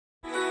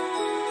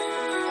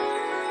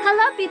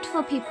Hello,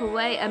 beautiful people.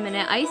 Wait a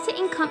minute. Are you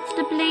sitting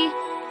comfortably?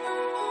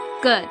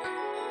 Good.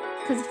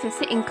 Because if you're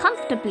sitting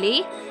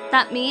comfortably,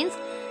 that means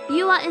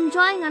you are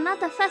enjoying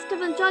another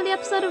festive and jolly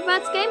episode of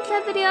Red's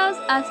gameplay videos,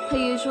 as per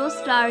usual,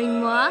 starring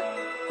more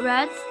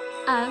Reds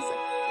as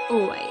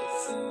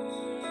always.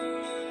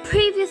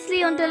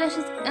 Previously on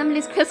Delicious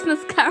Emily's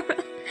Christmas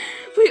Carol,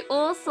 we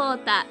all saw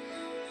that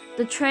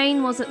the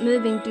train wasn't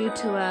moving due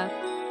to a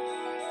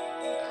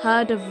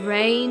herd of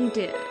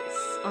reindeers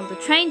on the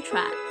train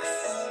tracks.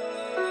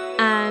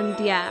 And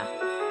yeah,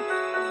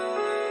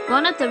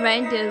 one of the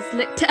reindeers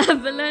licked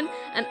Evelyn,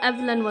 and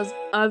Evelyn was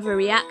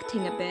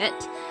overreacting a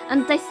bit.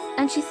 And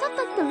she said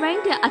that the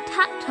reindeer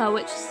attacked her,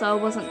 which so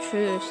wasn't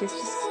true. She's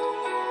just,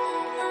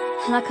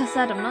 like I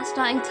said, I'm not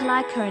starting to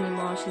like her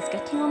anymore. She's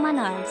getting on my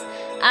nerves.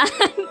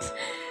 And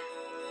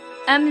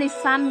Emily's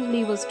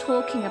family was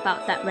talking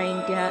about that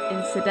reindeer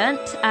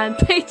incident, and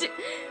Paige,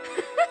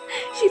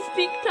 she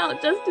speaked out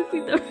just to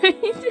see the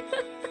reindeer.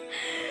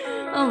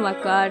 Oh my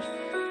god.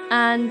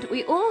 And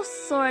we all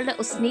saw a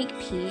little sneak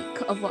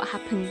peek of what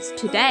happens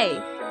today.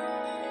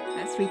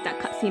 Let's read that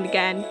cutscene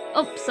again.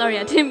 Oh, sorry,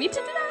 I didn't mean to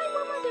do that.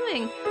 What am I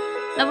doing?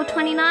 Level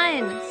 29.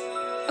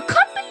 I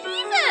can't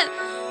believe it!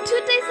 2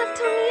 days left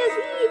till New Year's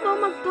Eve. Oh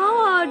my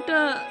god.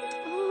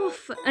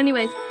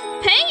 Anyways,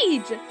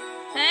 Paige!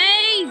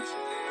 Paige!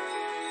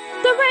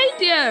 The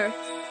reindeer!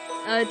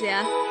 Oh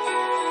dear.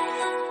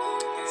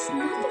 So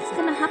nothing's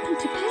gonna happen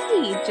to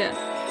Paige.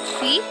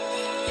 See?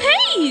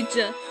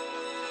 Paige!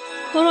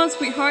 Hold on,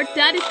 sweetheart.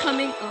 Daddy's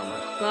coming. Oh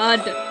my god.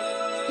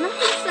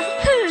 Nothing's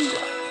happened.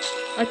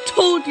 I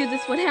told you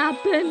this would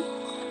happen.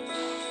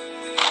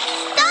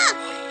 Stop!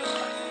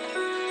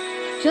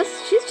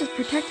 She's just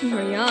protecting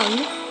her young.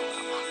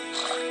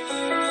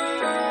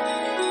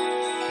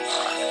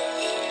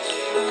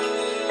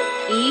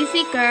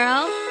 Easy,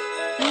 girl.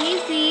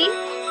 Easy.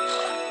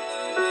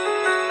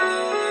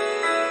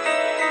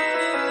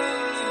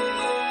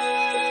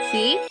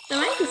 See? The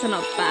reindeers are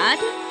not bad.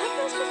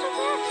 Everyone's just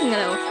reacting a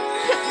little.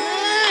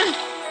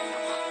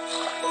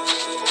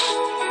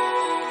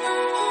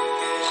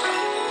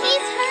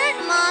 He's hurt,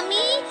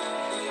 Mommy.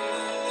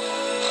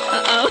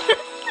 Uh-oh.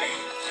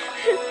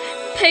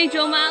 Paige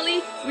O'Malley,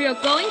 we are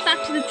going back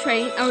to the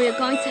train and we are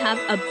going to have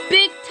a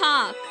big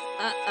talk.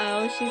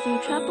 Uh-oh, she's in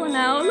trouble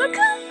now. Look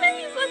at her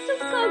face. Let's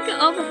just go get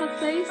over her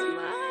face,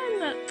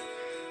 man.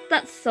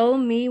 That's so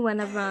me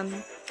whenever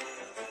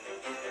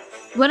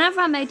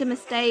I made a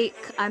mistake,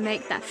 I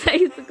make that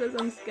face because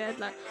I'm scared,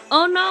 like,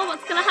 oh no,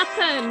 what's gonna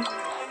happen?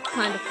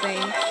 Kind of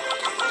thing.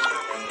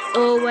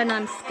 Or when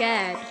I'm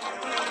scared.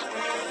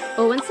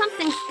 Or when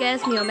something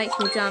scares me or makes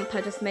me jump,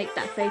 I just make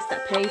that face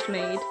that Paige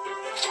made.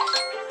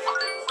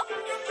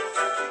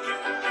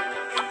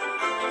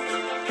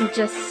 And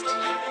just...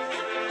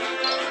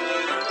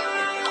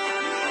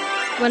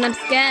 when I'm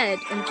scared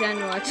in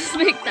general, I just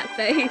make that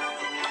face.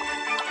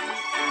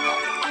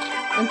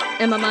 And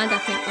in my mind I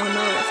think, oh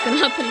no, what's gonna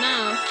happen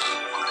now?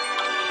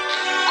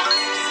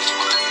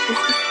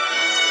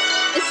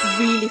 It's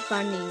really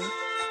funny.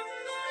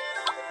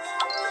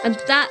 And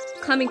that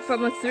coming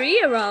from a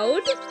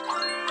 3-year-old.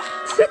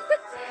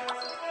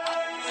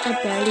 I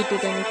barely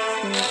did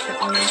anything like that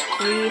when I was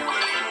 3.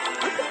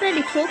 I could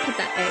barely talk at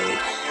that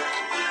age.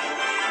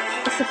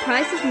 It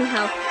surprises me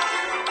how,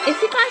 if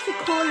you guys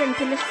recall in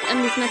Delicious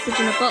Emily's Message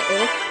in a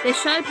Bottle, they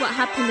showed what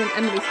happened in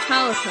Emily's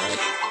childhood.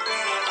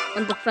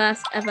 On the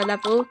first ever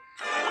level,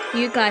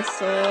 you guys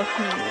saw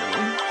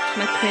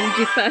my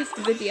cringy first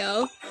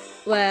video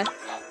where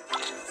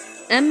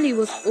Emily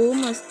was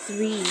almost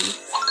 3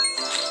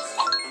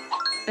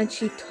 and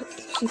she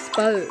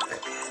spoke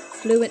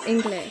fluent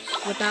English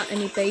without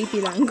any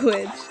baby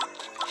language.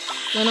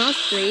 When I was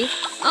 3,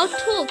 I would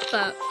talk,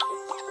 but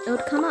it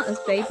would come out as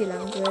baby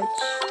language.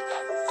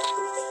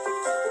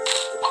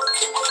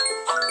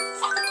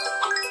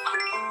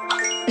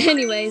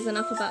 Anyways,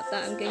 enough about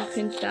that. I'm getting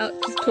cringed out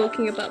just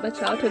talking about my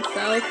childhood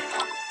self.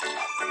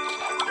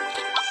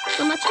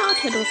 But my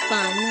childhood was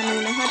fun. I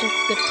mean, I had a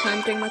good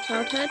time during my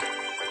childhood.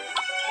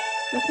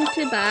 Nothing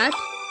too bad.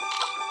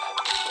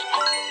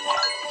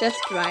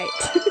 Just right.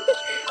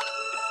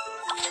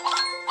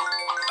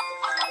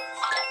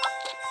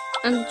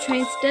 And the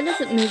train still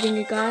isn't moving,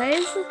 you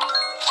guys.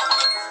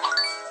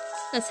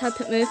 Let's hope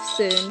it moves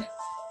soon.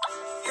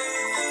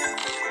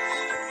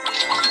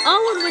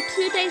 Oh, and we're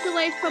 2 days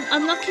away from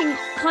unlocking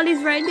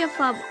Holly's reindeer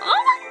farm.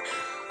 Oh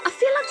my, I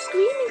feel like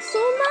screaming so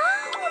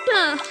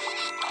loud.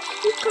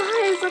 You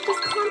guys, I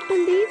just can't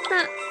believe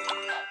that.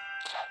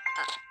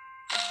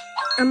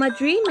 Am I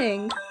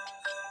dreaming?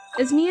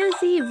 Is New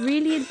Year's Eve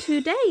really in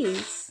 2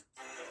 days?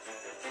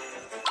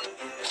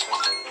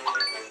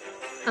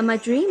 Am I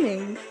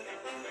dreaming?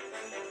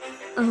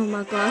 Oh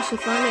my gosh,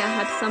 if only I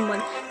had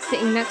someone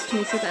sitting next to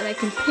me so that they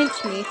can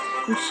pinch me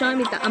and show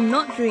me that I'm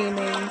not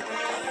dreaming.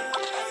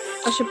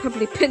 I should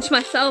probably pinch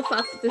myself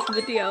after this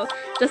video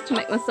just to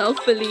make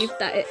myself believe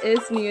that it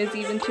is New Year's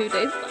Eve in 2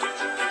 days.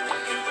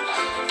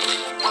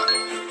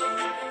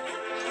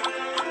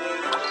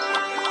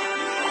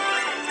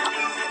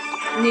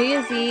 New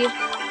Year's Eve,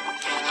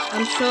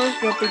 I'm sure,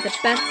 will be the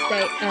best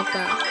day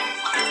ever.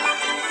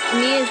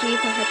 New Year's Eve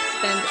I had to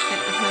spend at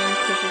home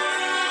because of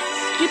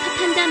stupid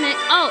pandemic.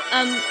 Oh,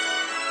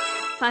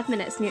 5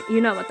 minutes.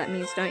 You know what that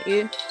means, don't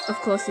you? Of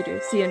course you do.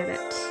 See you in a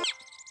bit.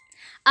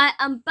 I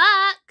am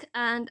back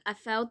and I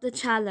failed the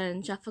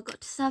challenge. I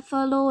forgot to serve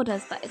full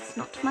orders, but it's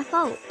not my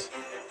fault.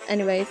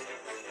 Anyways.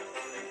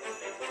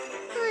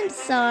 I'm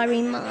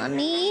sorry,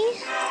 Mommy.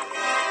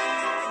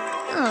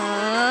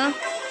 Aww.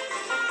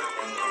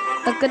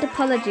 A good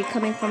apology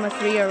coming from a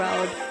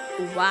 3-year-old.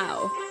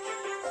 Wow.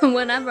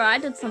 Whenever I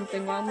did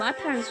something wrong, my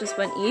parents just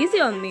went easy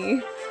on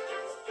me.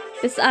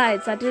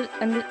 Besides, I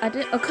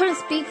couldn't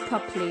speak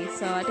properly,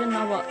 so I didn't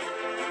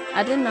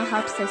know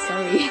how to say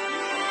sorry.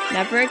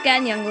 Never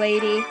again, young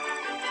lady.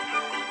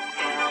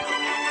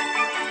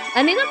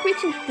 I need not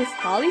reaching this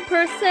Holly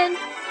person.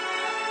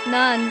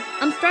 None.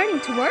 I'm starting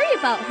to worry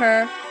about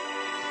her.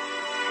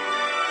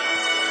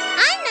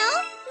 I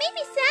know.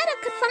 Maybe Santa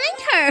could find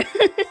her.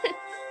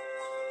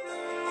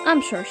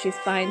 I'm sure she's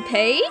fine,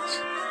 Paige.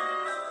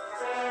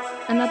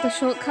 Another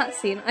short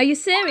cutscene. Are you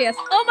serious?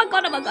 Oh my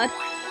god, oh my god.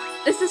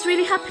 Is this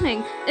really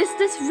happening? Is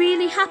this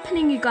really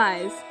happening, you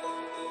guys?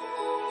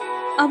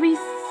 Are we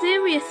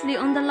seriously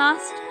on the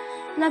last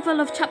level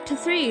of chapter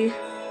 3?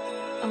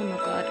 Oh my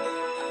god.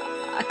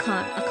 I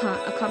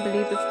can't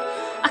believe this.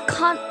 I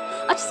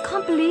just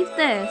can't believe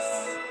this.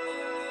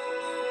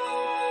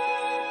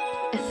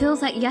 It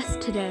feels like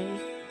yesterday.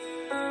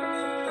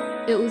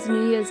 It was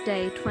New Year's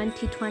Day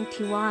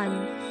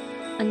 2021.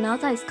 And now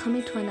that it's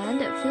coming to an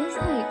end, it feels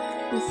like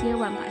this year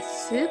went by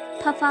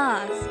super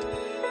fast.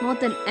 More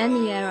than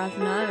any year I've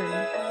known.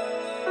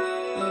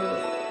 Oof.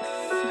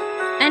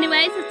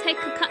 Anyways, let's take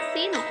a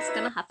cutscene of what's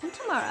gonna happen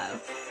tomorrow.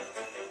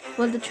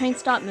 Will the train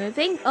start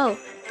moving? Oh,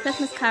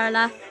 Christmas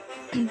caroler.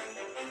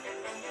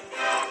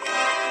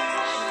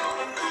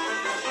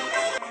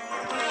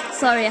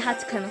 Sorry, I had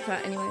to clear my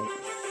throat anyways.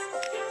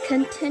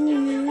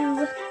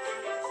 Continue.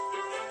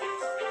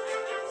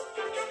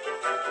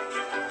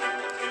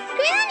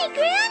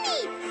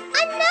 Granny!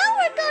 I know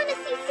we're going to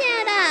see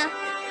Santa!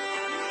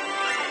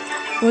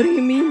 What do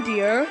you mean,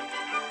 dear?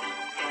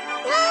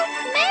 Well,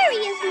 Mary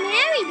is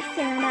married to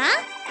Santa.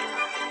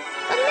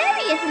 But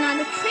Mary isn't on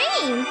the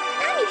train.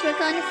 That means we're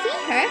going to see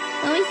her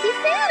when we see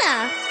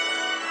Santa.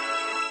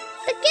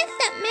 The gift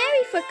that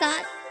Mary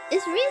forgot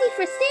is really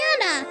for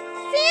Santa.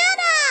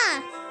 Santa!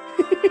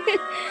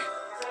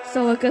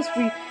 So I guess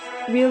we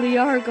really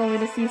are going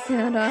to see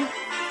Santa.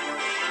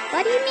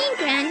 What do you mean,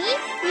 Granny?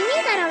 You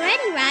knew that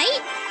already,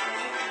 right?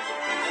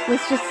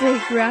 Let's just say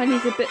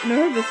Granny's a bit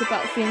nervous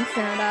about seeing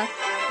Santa.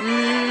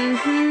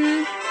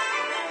 Mm-hmm.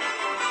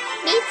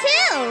 Me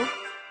too.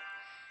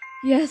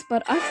 Yes,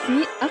 but I've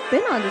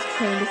been on this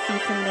train to see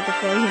Santa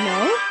before, you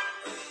know?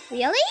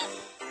 Really?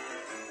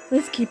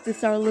 Let's keep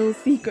this our little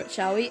secret,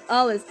 shall we?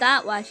 Oh, is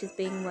that why she's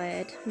being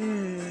weird?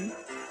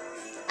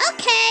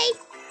 Okay.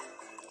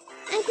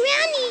 And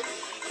Granny,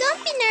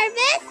 don't be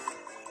nervous.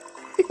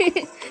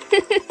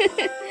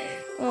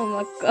 Oh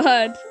my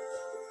god.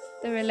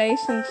 The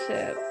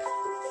relationship.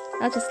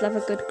 I just love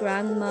a good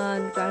grandma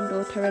and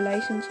granddaughter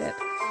relationship.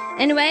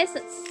 Anyways,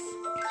 let's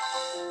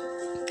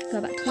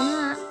go back to the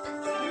map.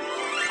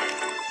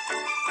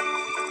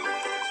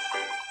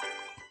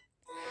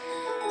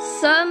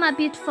 So, my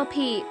beautiful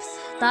peeps,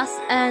 thus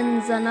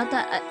ends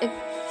another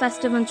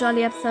festive and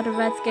jolly episode of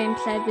Red's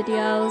Gameplay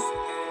videos.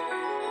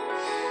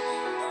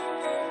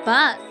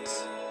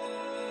 But,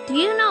 do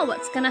you know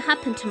what's gonna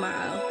happen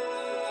tomorrow?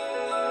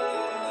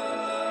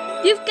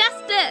 You've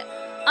guessed it!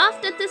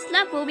 After this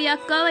level, we are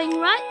going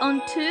right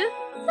onto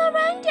the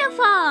reindeer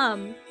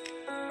farm.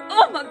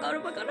 Oh my god,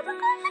 oh my god, oh my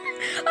god.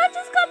 I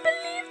just can't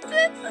believe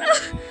this.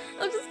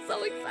 I'm just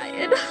so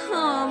excited.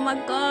 Oh my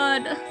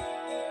god.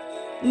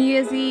 New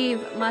Year's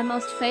Eve, my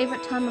most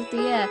favourite time of the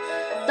year.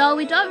 Though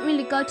we don't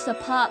really go to the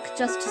park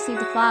just to see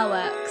the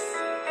fireworks.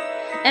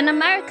 In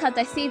America,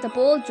 they see the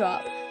ball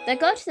drop. They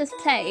go to this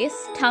place,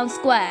 Town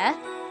Square,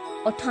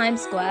 or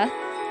Times Square,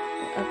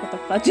 what the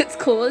fudge it's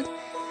called.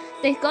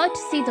 They go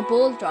to see the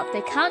ball drop.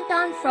 They count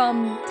down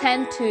from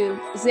 10 to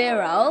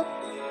 0,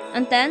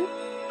 and then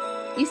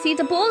you see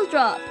the ball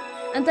drop.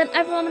 And then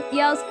everyone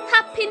yells,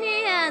 Happy New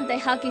Year! And they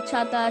hug each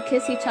other,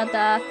 kiss each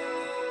other,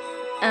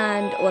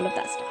 and all of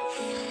that stuff.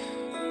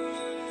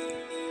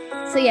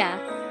 So yeah,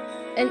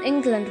 in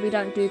England we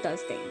don't do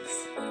those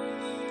things.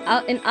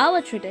 In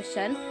our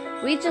tradition,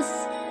 we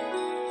just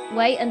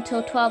wait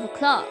until 12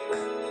 o'clock.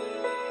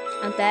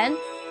 And then,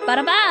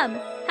 bada bam!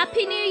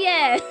 Happy New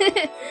Year!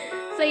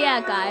 So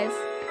yeah, guys,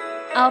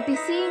 I'll be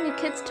seeing you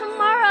kids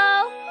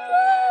tomorrow.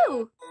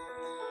 Woo!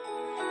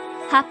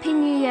 Happy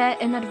New Year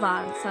in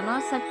advance. I know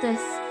I said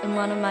this in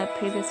one of my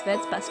previous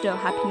vids, but still,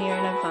 Happy New Year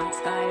in advance,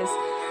 guys.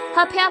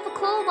 Hope you have a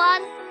cool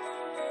one.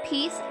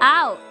 Peace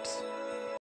out.